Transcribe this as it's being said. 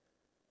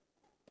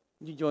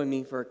Would you join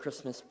me for a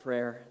Christmas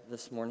prayer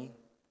this morning?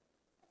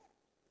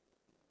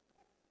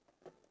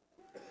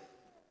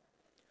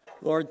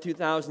 Lord,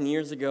 2,000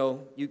 years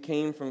ago, you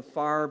came from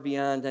far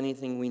beyond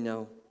anything we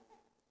know.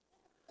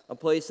 A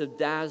place of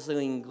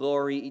dazzling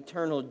glory,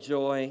 eternal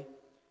joy,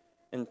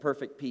 and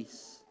perfect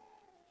peace.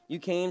 You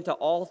came to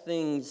all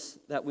things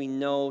that we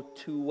know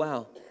too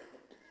well.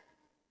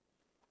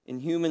 In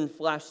human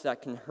flesh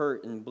that can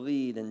hurt and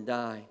bleed and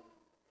die.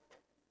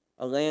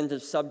 A land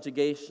of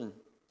subjugation,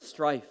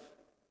 strife,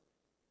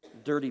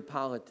 dirty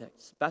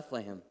politics.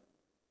 Bethlehem,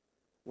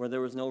 where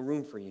there was no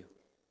room for you.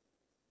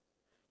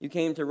 You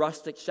came to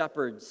rustic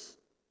shepherds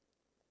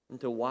and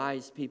to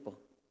wise people.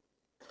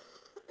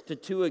 To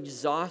two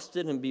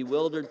exhausted and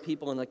bewildered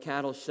people in a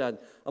cattle shed,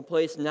 a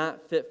place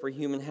not fit for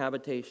human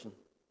habitation,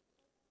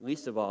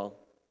 least of all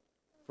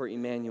for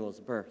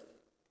Emmanuel's birth.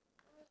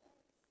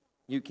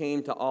 You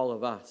came to all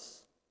of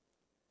us,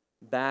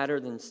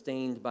 battered and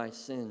stained by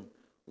sin,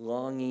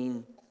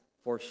 longing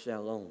for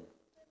shalom.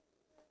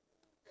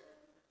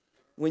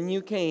 When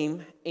you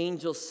came,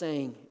 angels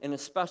sang, and a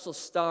special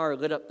star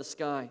lit up the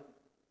sky.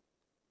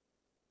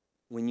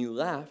 When you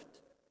left,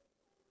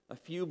 a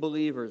few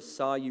believers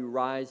saw you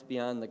rise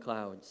beyond the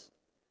clouds,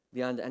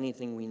 beyond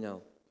anything we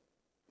know,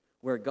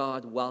 where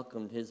God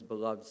welcomed his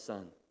beloved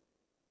Son.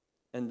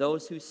 And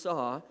those who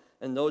saw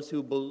and those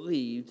who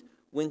believed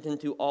went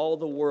into all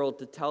the world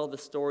to tell the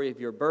story of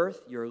your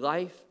birth, your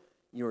life,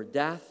 your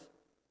death,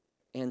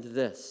 and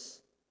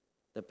this,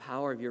 the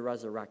power of your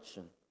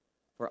resurrection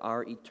for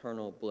our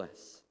eternal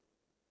bliss.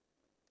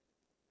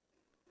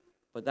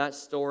 But that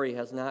story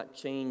has not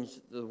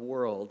changed the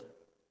world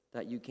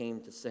that you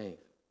came to save.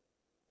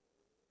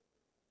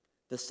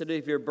 The city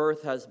of your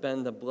birth has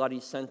been the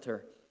bloody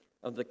center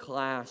of the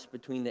clash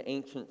between the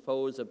ancient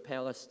foes of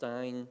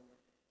Palestine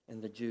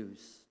and the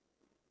Jews.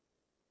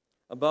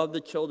 Above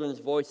the children's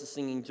voices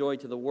singing joy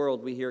to the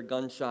world, we hear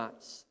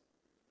gunshots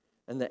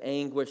and the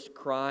anguished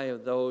cry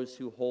of those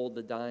who hold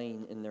the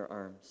dying in their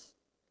arms.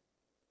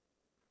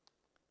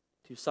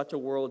 To such a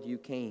world you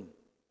came,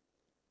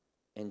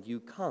 and you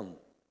come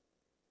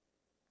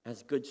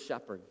as good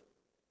shepherd,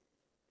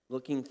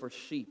 looking for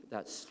sheep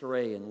that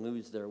stray and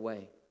lose their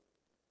way.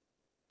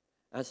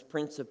 As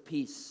Prince of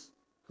Peace,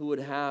 who would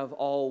have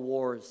all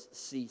wars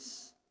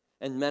cease,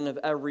 and men of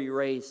every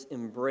race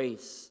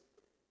embrace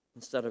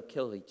instead of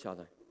kill each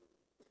other.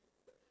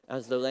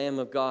 As the Lamb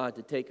of God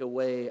to take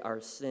away our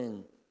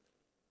sin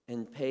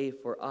and pay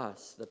for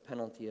us the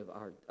penalty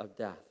of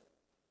death.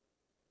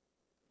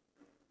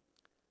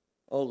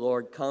 O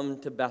Lord, come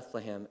to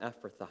Bethlehem,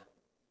 Ephrathah.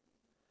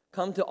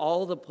 Come to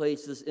all the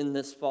places in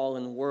this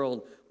fallen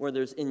world where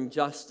there's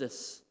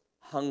injustice,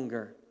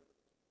 hunger,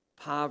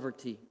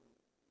 poverty,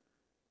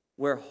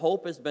 where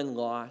hope has been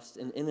lost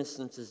and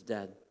innocence is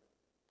dead.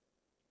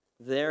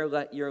 There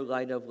let your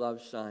light of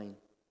love shine,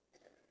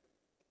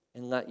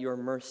 and let your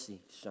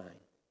mercy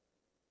shine.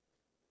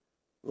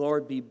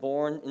 Lord, be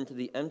born into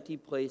the empty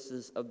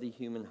places of the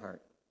human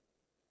heart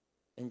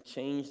and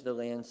change the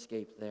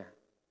landscape there.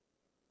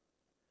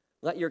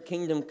 Let your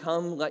kingdom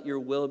come, let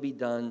your will be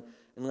done,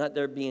 and let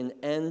there be an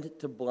end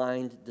to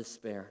blind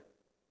despair.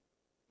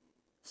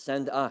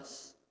 Send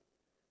us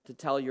to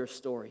tell your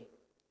story,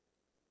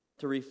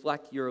 to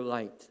reflect your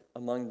light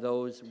among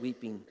those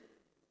weeping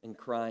and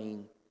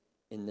crying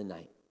in the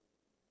night.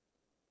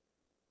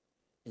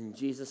 In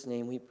Jesus'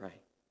 name we pray.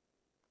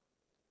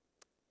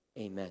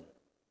 Amen.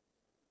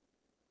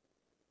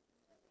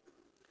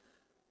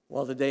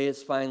 Well, the day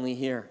is finally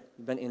here.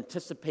 You've been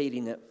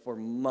anticipating it for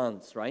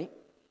months, right?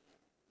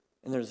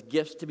 And there's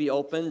gifts to be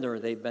opened, or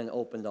they've been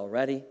opened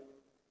already.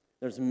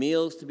 There's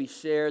meals to be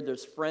shared.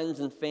 There's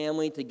friends and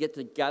family to get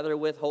together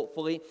with,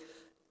 hopefully.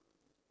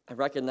 I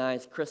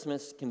recognize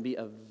Christmas can be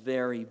a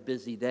very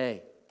busy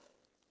day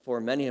for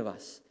many of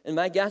us. And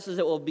my guess is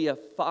it will be a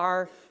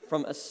far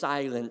from a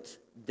silent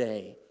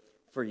day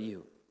for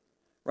you,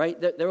 right?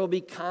 There will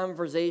be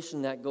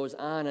conversation that goes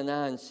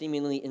on,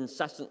 seemingly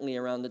incessantly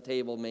around the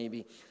table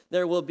maybe.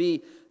 There will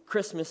be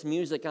Christmas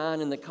music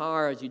on in the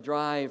car as you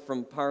drive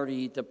from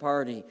party to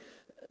party.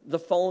 The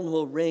phone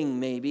will ring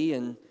maybe,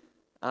 and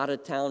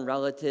out-of-town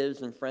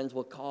relatives and friends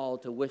will call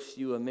to wish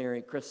you a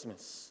Merry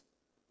Christmas.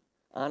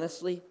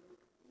 Honestly,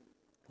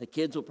 the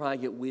kids will probably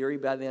get weary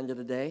by the end of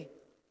the day.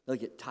 They'll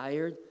get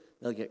tired.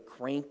 They'll get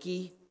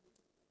cranky.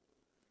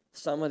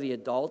 Some of the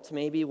adults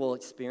maybe will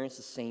experience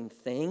the same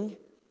thing.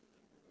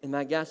 And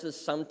my guess is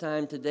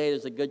sometime today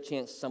there's a good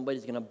chance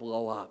somebody's going to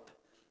blow up.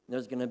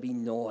 There's going to be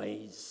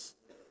noise,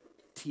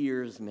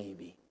 tears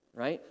maybe,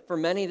 right? For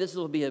many, this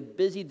will be a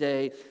busy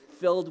day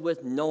filled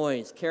with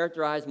noise,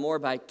 characterized more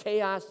by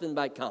chaos than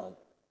by calm.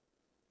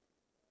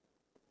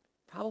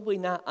 Probably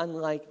not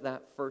unlike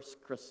that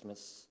first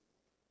Christmas.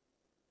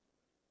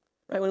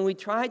 Right? When we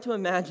try to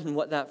imagine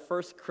what that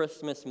first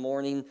Christmas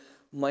morning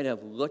might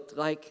have looked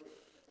like,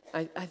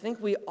 I think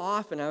we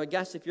often, I would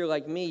guess if you're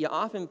like me, you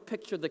often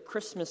picture the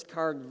Christmas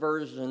card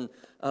version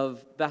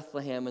of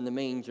Bethlehem in the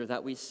manger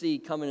that we see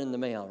coming in the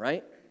mail,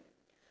 right?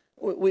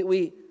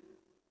 We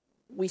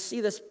we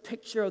see this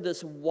picture of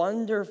this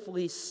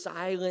wonderfully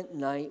silent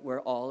night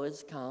where all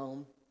is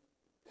calm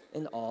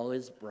and all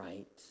is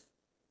bright.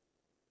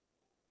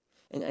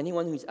 And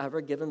anyone who's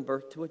ever given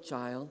birth to a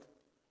child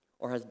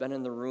or has been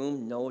in the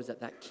room knows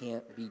that that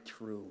can't be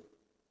true.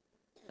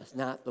 That's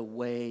not the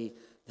way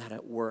that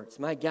it works.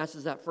 My guess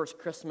is that first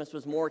Christmas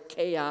was more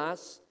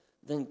chaos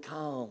than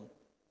calm.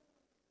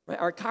 Right?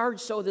 Our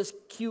cards show this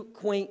cute,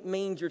 quaint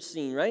manger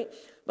scene, right?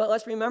 But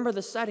let's remember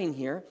the setting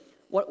here.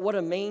 What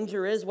a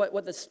manger is,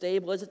 what the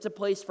stable is. It's a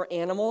place for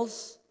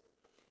animals.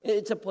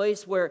 It's a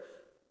place where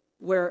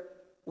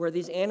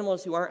these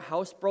animals who aren't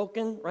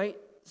housebroken, right?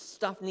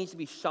 Stuff needs to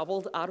be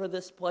shoveled out of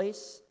this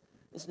place.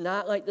 It's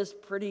not like this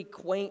pretty,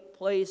 quaint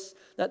place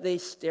that they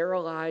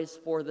sterilize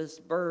for this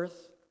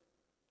birth.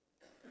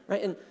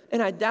 Right?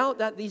 And I doubt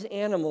that these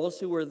animals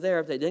who were there,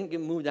 if they didn't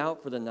get moved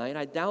out for the night,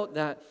 I doubt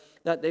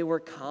that they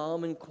were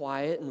calm and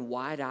quiet and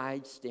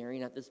wide-eyed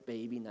staring at this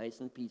baby nice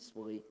and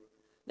peacefully.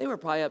 They were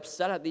probably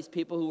upset at these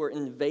people who were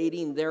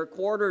invading their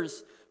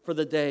quarters for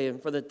the day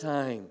and for the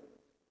time.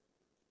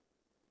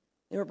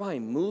 They were probably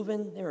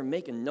moving. They were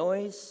making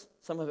noise.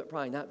 Some of it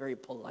probably not very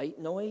polite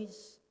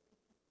noise.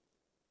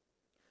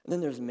 And then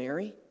there's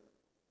Mary,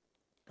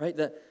 right?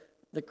 The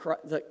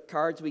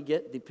cards we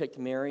get depict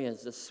Mary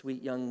as this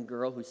sweet young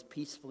girl who's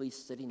peacefully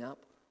sitting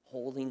up,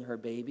 holding her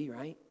baby,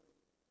 right?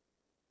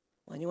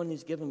 Well, anyone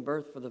who's given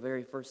birth for the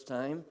very first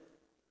time,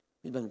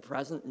 who's been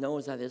present,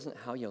 knows that isn't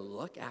how you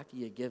look after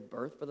you give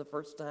birth for the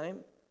first time,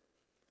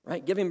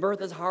 right? Giving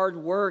birth is hard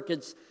work.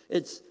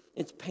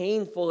 It's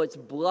painful. It's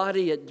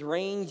bloody. It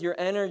drains your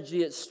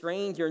energy. It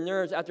strains your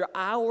nerves. After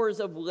hours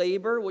of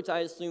labor, which I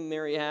assume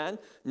Mary had,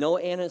 no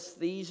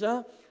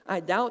anesthesia, I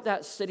doubt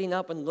that sitting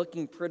up and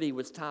looking pretty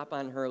was top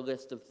on her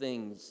list of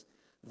things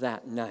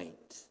that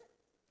night.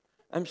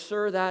 I'm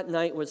sure that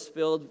night was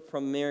filled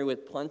from Mary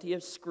with plenty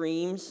of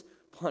screams,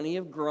 plenty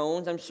of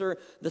groans. I'm sure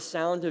the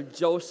sound of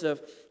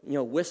Joseph,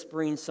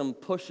 whispering some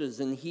pushes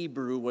in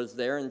Hebrew was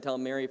there until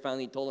Mary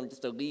finally told him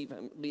just to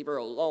leave her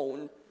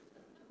alone,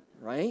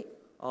 right?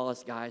 All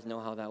us guys know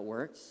how that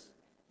works.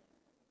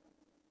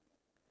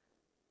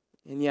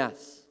 And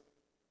yes,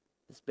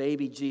 this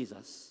baby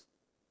Jesus,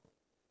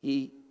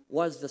 he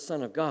was the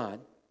Son of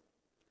God.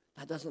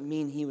 That doesn't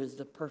mean he was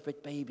the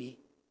perfect baby,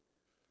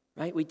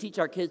 right? We teach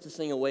our kids to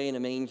sing Away in a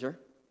Manger,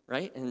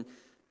 right? And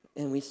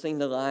we sing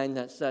the line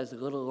that says,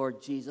 little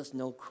Lord Jesus,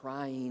 no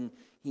crying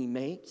he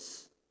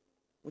makes,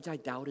 which I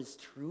doubt is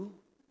true.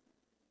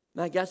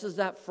 My guess is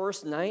that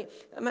first night,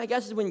 my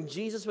guess is when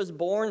Jesus was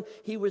born,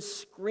 he was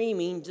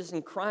screaming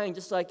and crying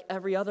just like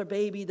every other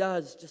baby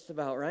does, just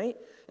about, right?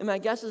 And my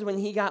guess is when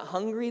he got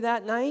hungry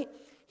that night,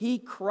 he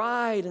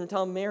cried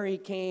until Mary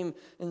came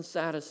and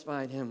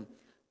satisfied him.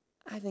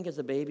 I think as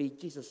a baby,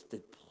 Jesus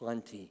did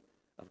plenty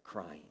of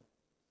crying.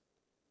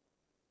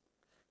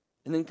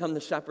 And then come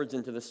the shepherds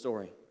into the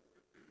story,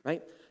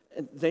 right?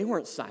 They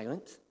weren't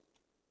silent,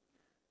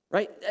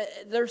 right?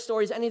 Their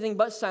story is anything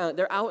but silent.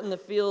 They're out in the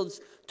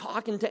fields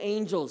talking to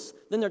angels.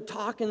 Then they're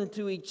talking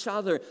to each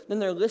other. Then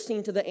they're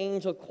listening to the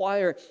angel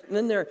choir. And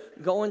then they're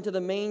going to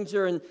the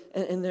manger and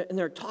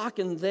they're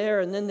talking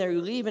there. And then they're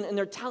leaving and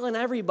they're telling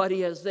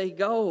everybody as they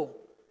go.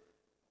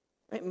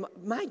 Right?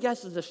 My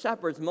guess is the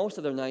shepherds, most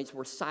of their nights,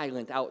 were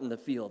silent out in the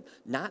field.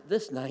 Not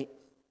this night.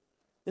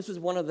 This was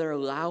one of their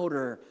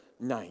louder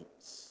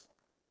nights.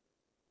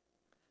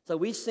 So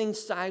we sing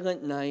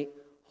Silent Night,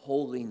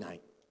 Holy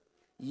Night.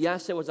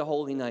 Yes, it was a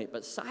holy night,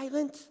 but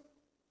silent?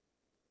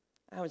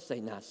 I would say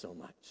not so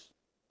much.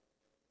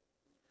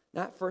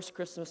 That first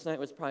Christmas night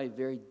was probably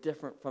very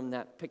different from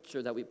that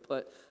picture that we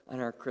put on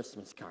our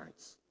Christmas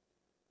cards.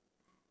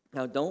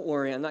 Now, don't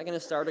worry, I'm not going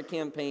to start a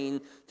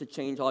campaign to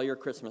change all your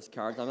Christmas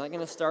cards. I'm not going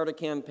to start a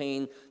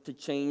campaign to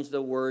change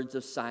the words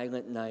of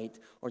Silent Night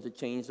or to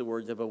change the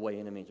words of Away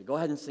in a Manger. Go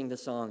ahead and sing the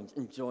songs.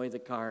 Enjoy the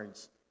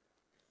cards.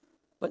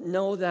 But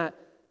know that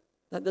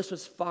this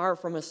was far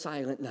from a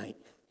silent night.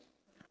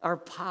 Our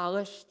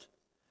polished,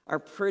 our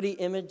pretty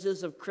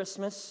images of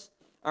Christmas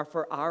are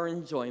for our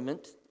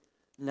enjoyment,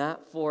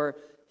 not for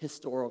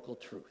historical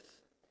truth.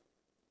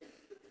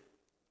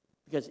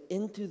 Because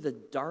into the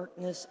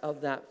darkness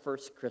of that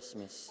first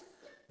Christmas,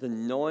 the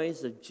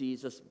noise of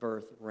Jesus'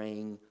 birth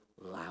rang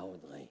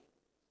loudly.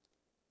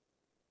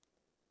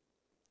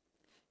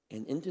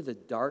 And into the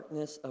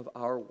darkness of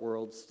our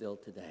world still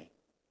today,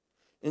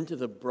 into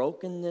the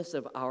brokenness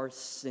of our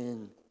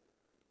sin,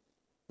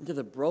 into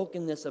the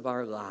brokenness of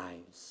our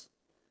lives,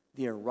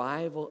 the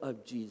arrival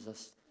of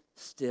Jesus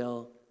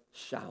still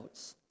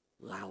shouts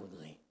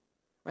loudly.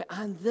 Right?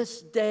 On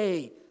this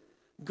day,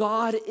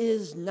 God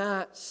is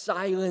not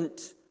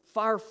silent.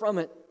 Far from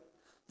it.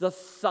 The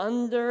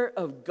thunder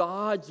of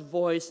God's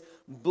voice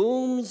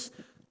booms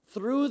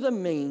through the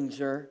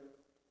manger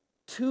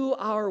to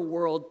our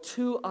world,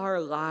 to our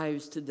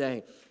lives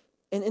today.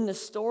 And in the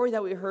story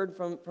that we heard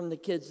from the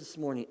kids this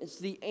morning, it's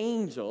the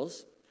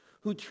angels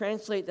who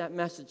translate that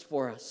message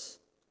for us,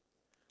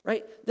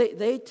 right?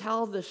 They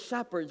tell the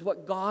shepherds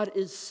what God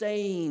is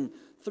saying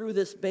through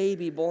this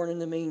baby born in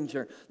the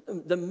manger,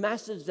 the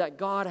message that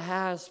God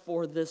has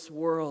for this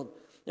world.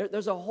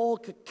 There's a whole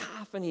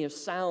cacophony of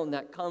sound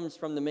that comes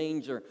from the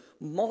manger.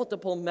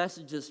 Multiple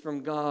messages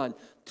from God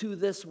to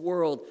this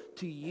world,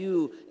 to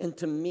you and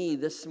to me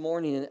this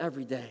morning and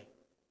every day.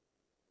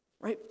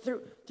 Right?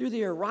 Through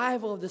the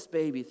arrival of this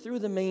baby, through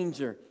the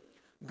manger,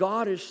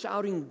 God is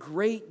shouting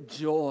great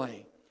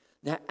joy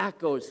that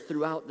echoes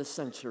throughout the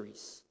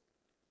centuries.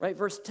 Right?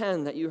 Verse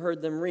 10 that you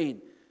heard them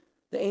read.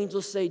 The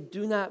angels say,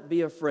 "Do not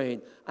be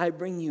afraid. I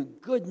bring you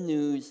good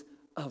news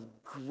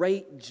of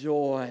great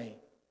joy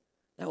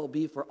that will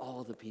be for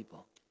all the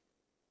people."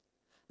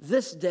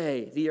 This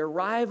day, the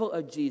arrival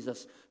of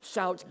Jesus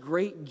shouts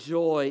great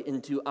joy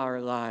into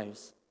our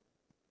lives.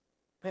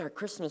 Hey, our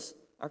Christmas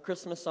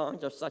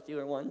songs, our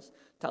secular ones,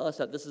 tell us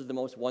that this is the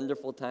most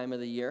wonderful time of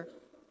the year.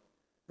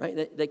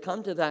 Right? They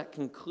come to that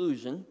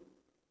conclusion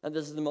that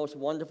this is the most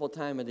wonderful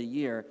time of the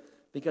year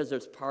because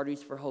there's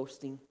parties for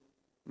hosting,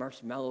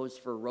 marshmallows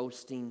for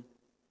roasting,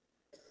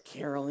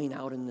 caroling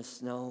out in the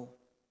snow.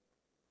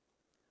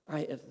 All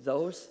right, if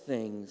those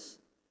things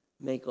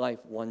make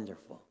life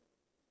wonderful,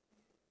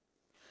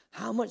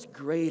 how much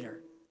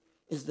greater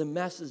is the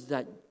message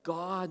that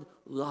God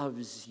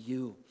loves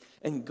you,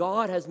 and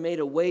God has made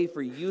a way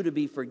for you to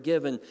be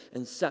forgiven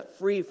and set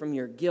free from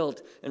your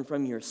guilt and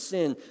from your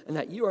sin, and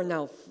that you are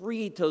now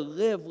free to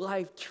live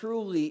life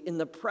truly in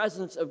the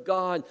presence of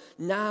God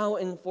now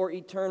and for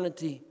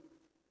eternity.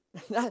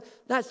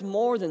 That's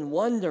more than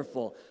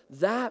wonderful.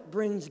 That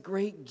brings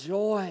great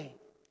joy.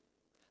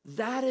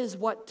 That is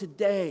what should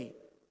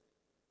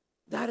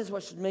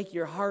make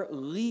your heart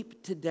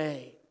leap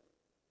today.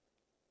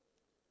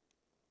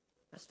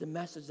 That's the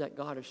message that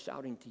God is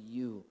shouting to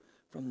you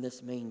from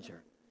this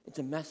manger. It's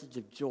a message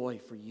of joy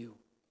for you.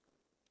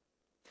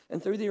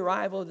 And through the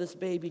arrival of this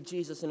baby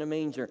Jesus in a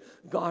manger,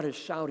 God is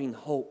shouting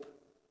hope.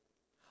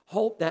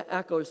 Hope that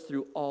echoes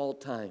through all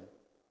time.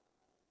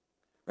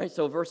 Right,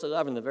 so verse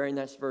 11, the very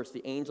next verse,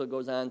 the angel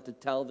goes on to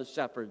tell the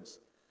shepherds,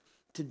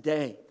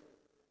 "Today,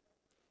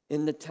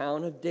 in the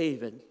town of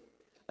David,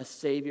 a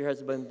Savior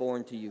has been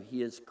born to you.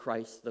 He is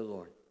Christ the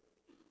Lord."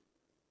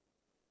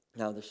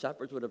 Now, the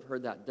shepherds would have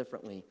heard that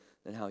differently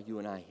than how you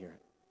and I hear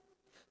it.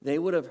 They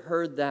would have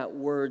heard that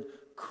word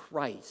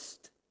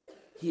Christ.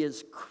 He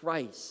is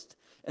Christ.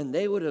 And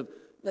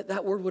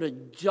that word would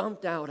have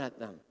jumped out at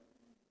them.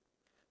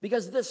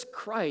 Because this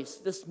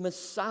Christ, this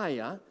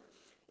Messiah,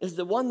 is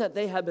the one that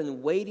they have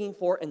been waiting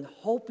for and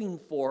hoping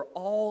for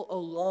all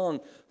along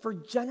for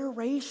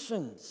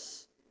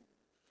generations.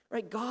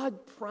 Right?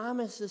 God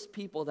promises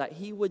people that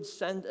he would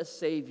send a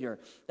Savior,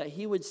 that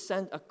he would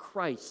send a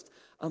Christ,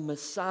 a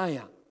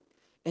Messiah.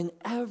 And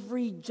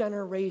every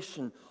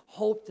generation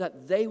hoped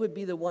that they would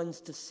be the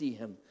ones to see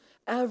him.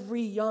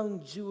 Every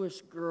young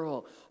Jewish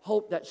girl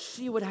hoped that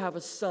she would have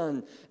a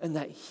son and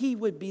that he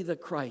would be the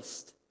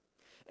Christ.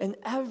 And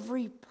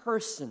every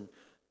person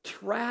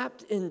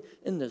trapped in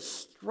the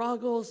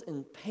struggles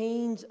and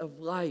pains of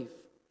life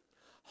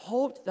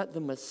hoped that the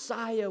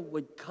Messiah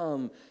would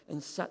come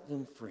and set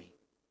them free.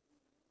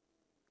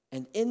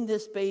 And in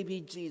this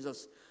baby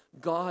Jesus,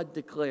 God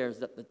declares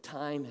that the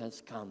time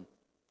has come.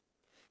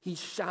 He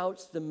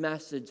shouts the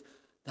message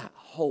that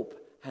hope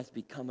has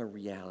become a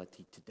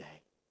reality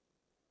today.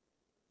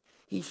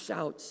 He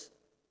shouts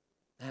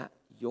that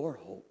your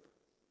hope,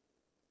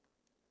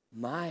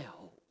 my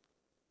hope,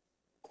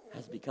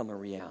 has become a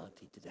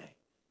reality today.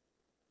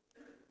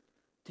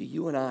 To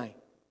you and I,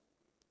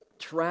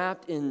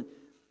 trapped in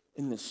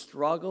the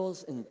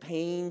struggles and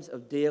pains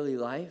of daily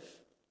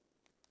life,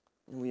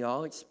 and we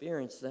all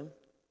experience them,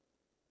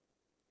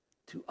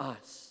 to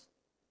us,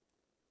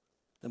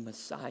 the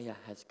Messiah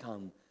has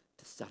come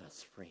to set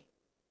us free.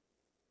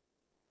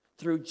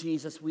 Through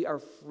Jesus, we are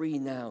free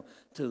now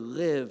to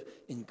live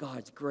in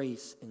God's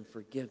grace and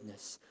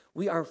forgiveness.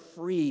 We are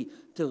free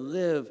to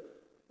live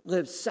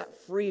set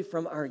free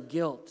from our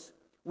guilt.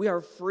 We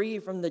are free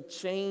from the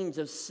chains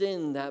of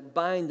sin that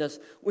bind us.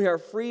 We are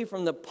free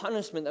from the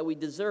punishment that we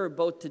deserve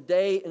both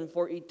today and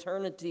for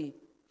eternity.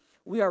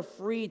 We are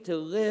free to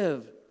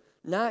live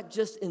not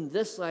just in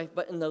this life,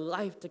 but in the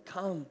life to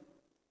come.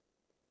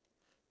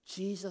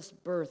 Jesus'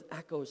 birth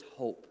echoes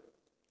hope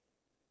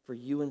for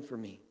you and for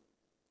me.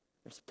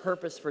 There's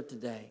purpose for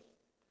today.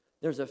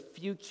 There's a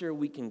future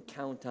we can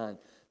count on.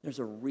 There's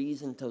a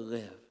reason to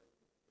live,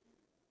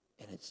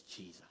 and it's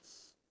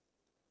Jesus.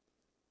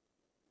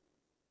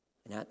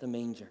 And at the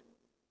manger,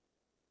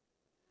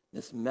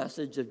 this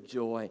message of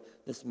joy,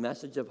 this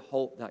message of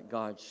hope that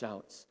God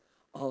shouts,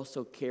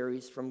 also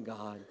carries from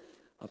God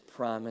a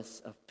promise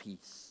of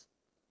peace.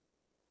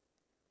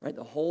 Right?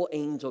 The whole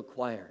angel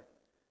choir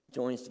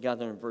joins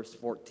together in verse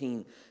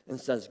 14 and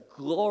says,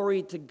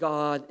 "Glory to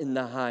God in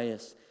the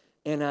highest,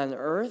 and on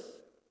earth,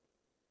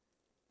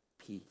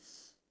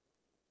 peace.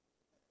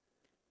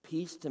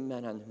 Peace to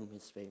men on whom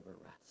his favor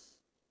rests."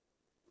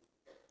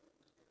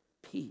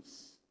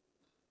 Peace.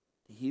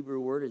 The Hebrew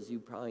word, as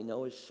you probably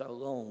know, is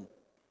shalom.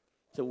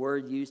 It's a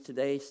word used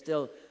today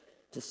still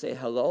to say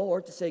hello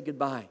or to say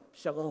goodbye.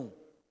 Shalom.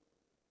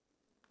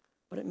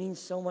 But it means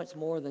so much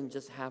more than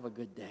just have a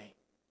good day.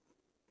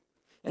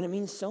 And it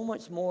means so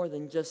much more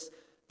than just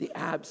the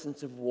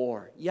absence of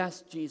war.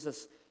 Yes,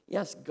 Jesus,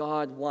 yes,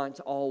 God wants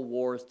all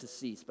wars to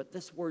cease, but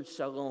this word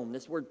shalom,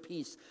 this word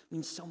peace,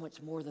 means so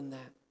much more than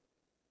that.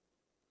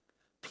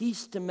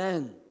 Peace to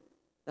men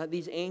that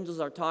these angels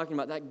are talking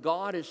about, that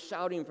God is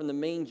shouting from the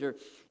manger,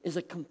 is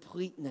a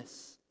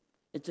completeness.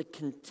 It's a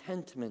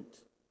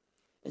contentment.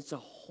 It's a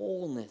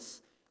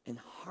wholeness and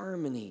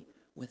harmony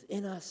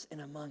within us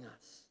and among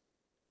us.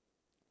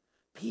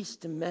 Peace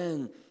to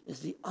men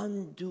is the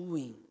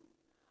undoing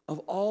of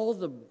all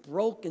the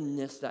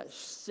brokenness that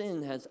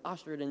sin has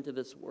ushered into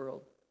this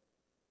world,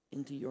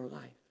 into your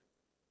life.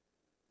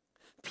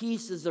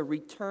 Peace is a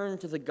return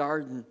to the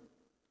garden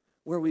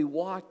where we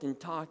walked and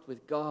talked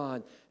with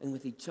God and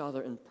with each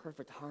other in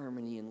perfect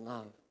harmony and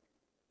love.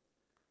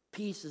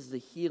 Peace is the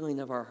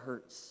healing of our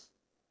hurts,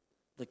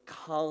 the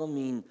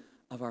calming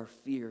of our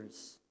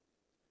fears,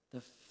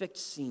 the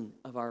fixing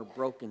of our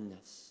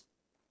brokenness,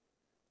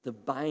 the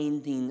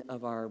binding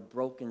of our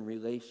broken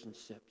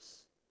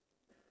relationships,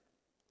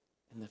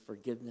 and the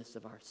forgiveness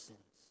of our sins.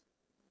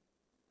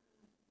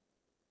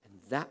 And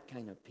that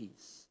kind of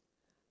peace,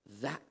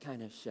 that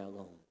kind of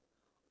shalom,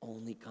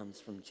 only comes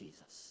from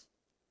Jesus.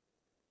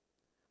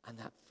 On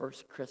that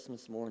first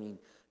Christmas morning,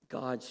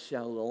 God's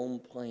shalom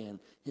plan,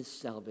 his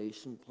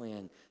salvation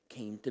plan,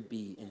 came to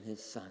be in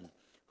his Son,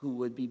 who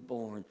would be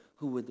born,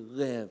 who would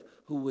live,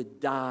 who would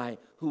die,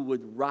 who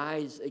would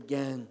rise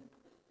again,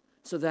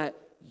 so that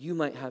you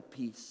might have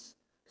peace,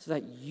 so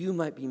that you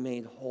might be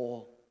made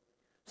whole,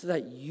 so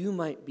that you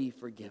might be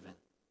forgiven,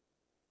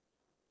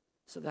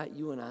 so that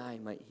you and I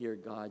might hear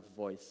God's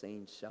voice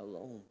saying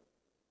shalom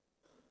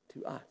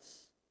to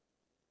us.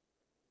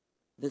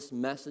 This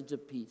message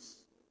of peace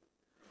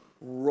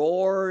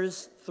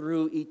roars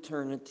through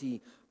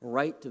eternity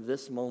right to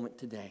this moment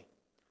today,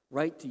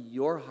 right to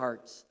your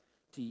hearts,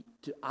 to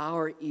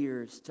our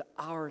ears, to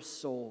our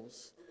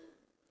souls,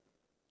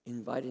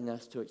 inviting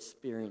us to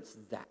experience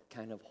that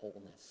kind of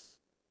wholeness.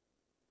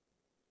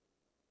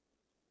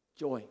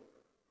 Joy,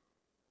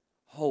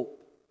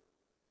 hope,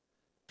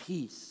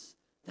 peace.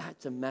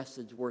 That's a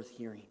message worth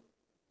hearing.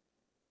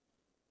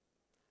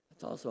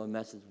 It's also a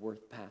message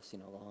worth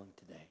passing along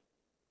today.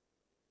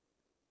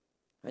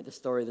 Right, the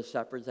story of the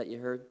shepherds that you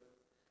heard?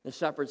 The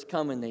shepherds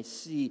come and they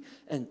see,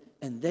 and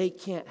they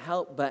can't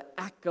help but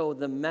echo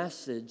the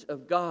message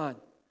of God.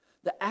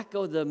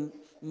 Echo the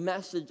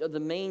message of the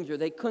manger.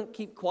 They couldn't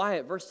keep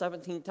quiet. Verse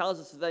 17 tells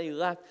us that they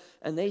left,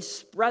 and they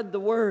spread the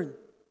word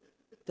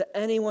to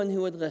anyone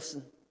who would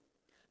listen.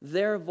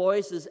 Their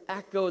voices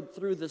echoed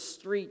through the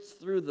streets,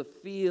 through the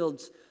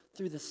fields,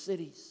 through the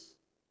cities.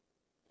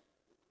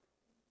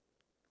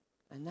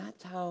 And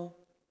that's how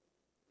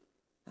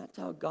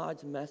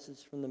God's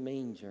message from the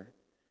manger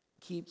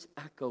keeps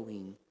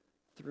echoing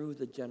through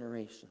the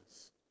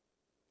generations.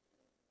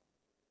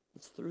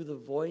 It's through the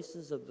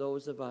voices of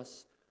those of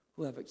us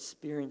who have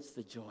experienced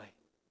the joy,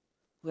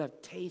 who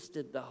have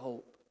tasted the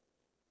hope,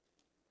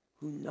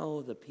 who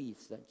know the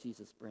peace that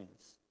Jesus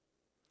brings.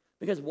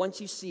 Because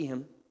once you see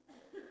him,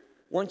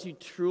 once you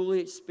truly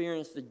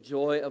experience the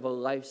joy of a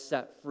life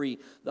set free,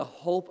 the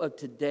hope of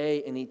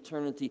today and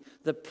eternity,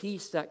 the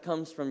peace that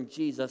comes from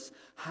Jesus,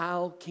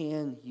 how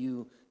can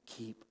you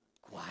keep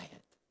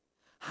quiet?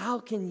 How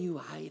can you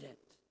hide it?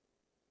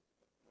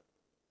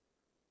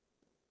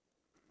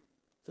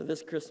 So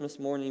this Christmas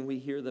morning, we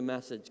hear the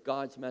message,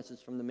 God's message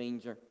from the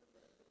manger.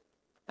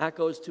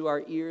 Echoes to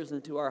our ears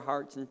and to our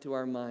hearts and to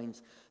our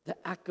minds. The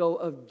echo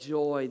of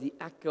joy, the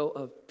echo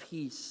of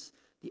peace,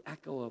 the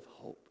echo of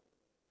hope.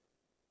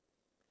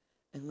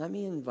 And let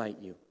me invite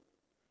you,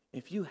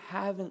 if you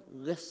haven't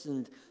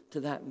listened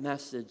to that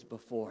message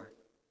before,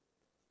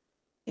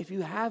 if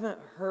you haven't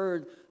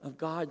heard of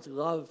God's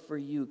love for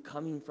you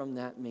coming from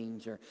that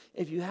manger,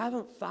 if you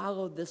haven't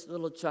followed this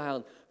little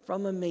child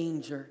from a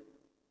manger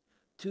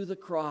to the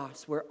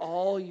cross where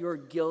all your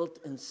guilt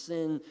and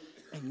sin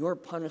and your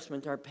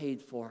punishment are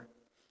paid for,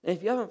 and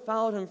if you haven't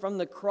followed him from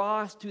the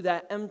cross to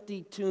that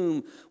empty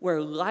tomb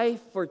where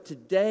life for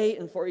today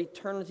and for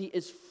eternity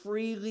is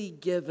freely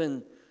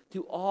given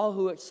to all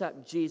who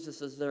accept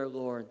Jesus as their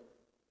Lord,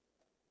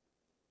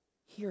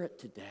 hear it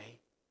today.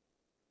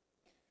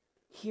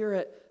 Hear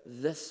it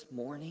this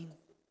morning.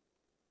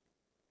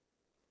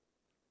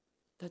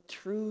 The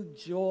true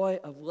joy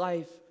of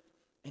life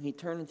and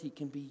eternity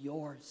can be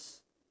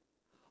yours.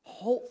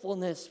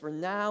 Hopefulness for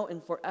now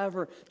and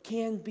forever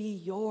can be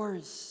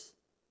yours.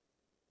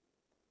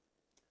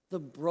 The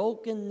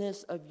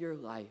brokenness of your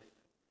life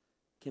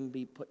can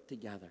be put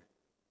together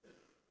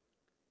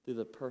through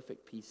the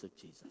perfect peace of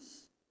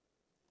Jesus.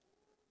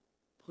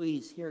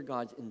 Please hear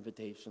God's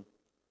invitation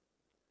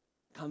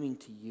coming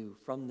to you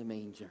from the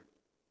manger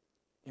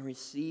and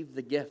receive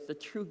the gift, the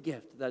true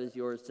gift that is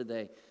yours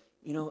today.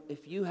 You know,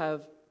 if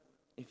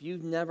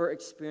you've never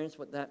experienced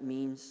what that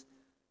means,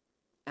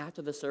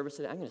 after the service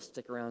today, I'm going to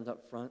stick around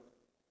up front.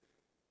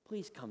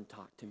 Please come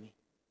talk to me.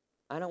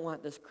 I don't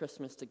want this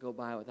Christmas to go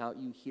by without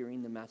you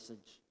hearing the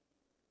message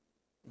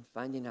and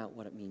finding out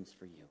what it means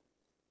for you.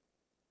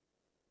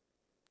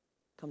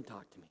 Come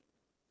talk to me.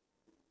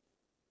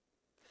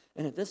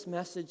 And if this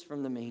message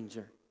from the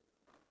manger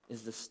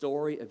is the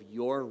story of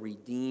your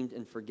redeemed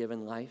and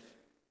forgiven life,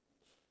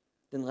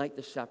 then like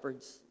the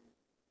shepherds,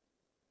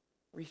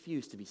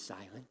 refuse to be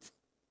silent.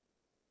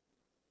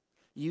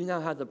 You now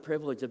have the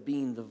privilege of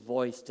being the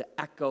voice to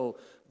echo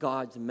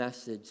God's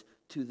message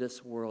to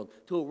this world,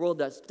 to a world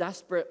that's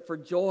desperate for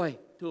joy,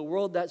 to a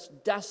world that's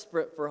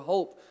desperate for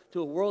hope,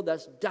 to a world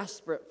that's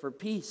desperate for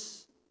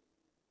peace.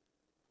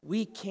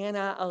 We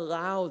cannot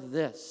allow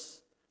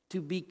this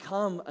to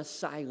become a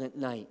silent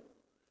night.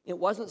 It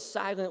wasn't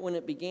silent when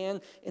it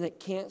began, and it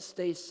can't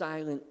stay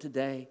silent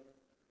today.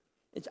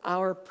 It's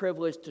our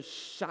privilege to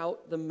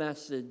shout the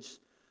message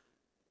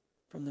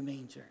from the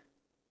manger,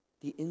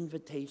 the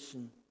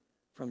invitation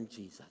from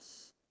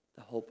Jesus,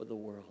 the hope of the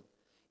world,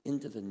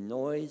 into the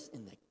noise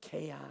and the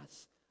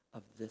chaos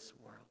of this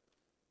world.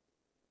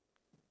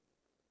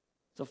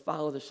 So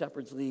follow the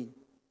shepherd's lead.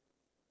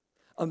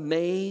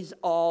 Amaze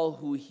all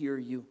who hear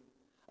you.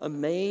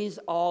 Amaze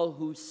all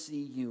who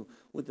see you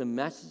with the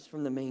message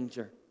from the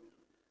manger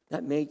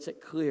that makes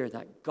it clear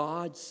that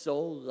God so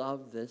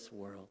loved this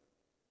world.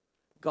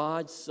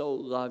 God so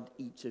loved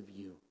each of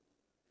you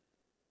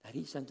that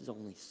he sent his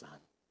only Son.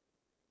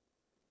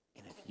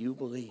 And if you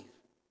believe,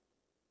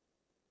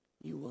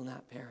 you will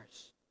not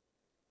perish,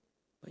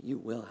 but you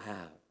will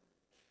have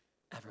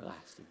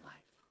everlasting life.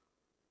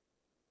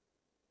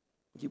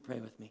 Would you pray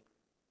with me?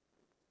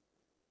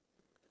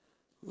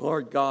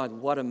 Lord God,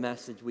 what a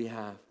message we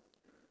have.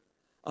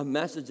 A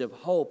message of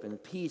hope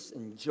and peace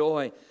and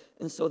joy.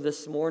 And so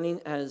this morning,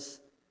 as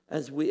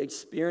we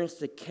experience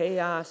the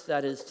chaos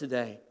that is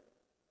today,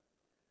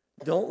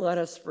 don't let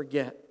us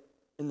forget,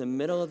 in the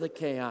middle of the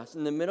chaos,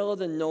 in the middle of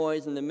the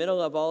noise, in the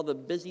middle of all the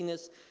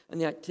busyness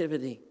and the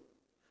activity,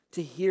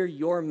 to hear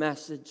your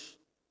message,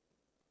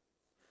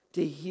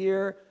 to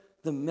hear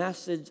the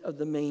message of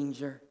the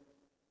manger,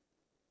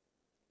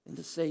 and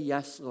to say,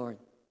 yes, Lord,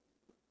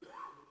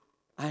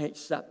 I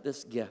accept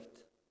this gift.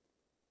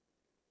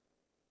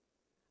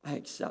 I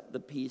accept the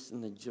peace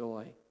and the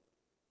joy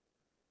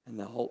and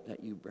the hope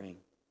that you bring.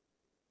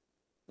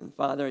 And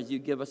Father, as you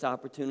give us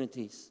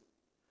opportunities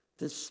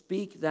to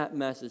speak that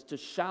message, to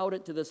shout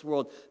it to this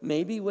world,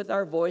 maybe with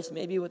our voice,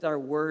 maybe with our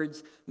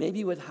words,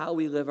 maybe with how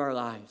we live our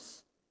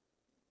lives,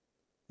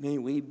 may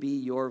we be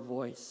your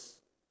voice,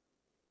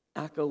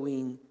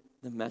 echoing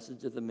the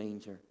message of the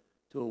manger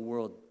to a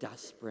world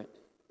desperate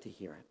to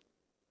hear it.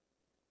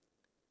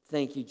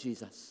 Thank you,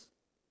 Jesus,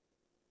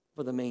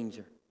 for the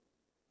manger.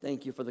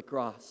 Thank you for the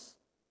cross.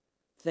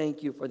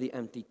 Thank you for the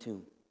empty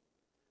tomb.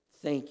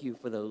 Thank you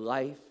for the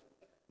life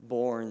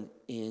born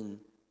in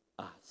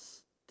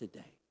us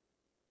today.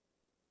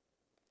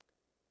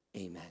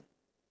 Amen.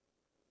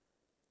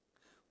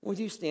 Would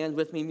you stand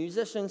with me?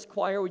 Musicians,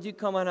 choir, would you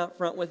come on up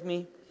front with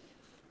me?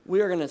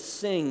 We are going to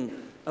sing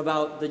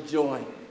about the joy.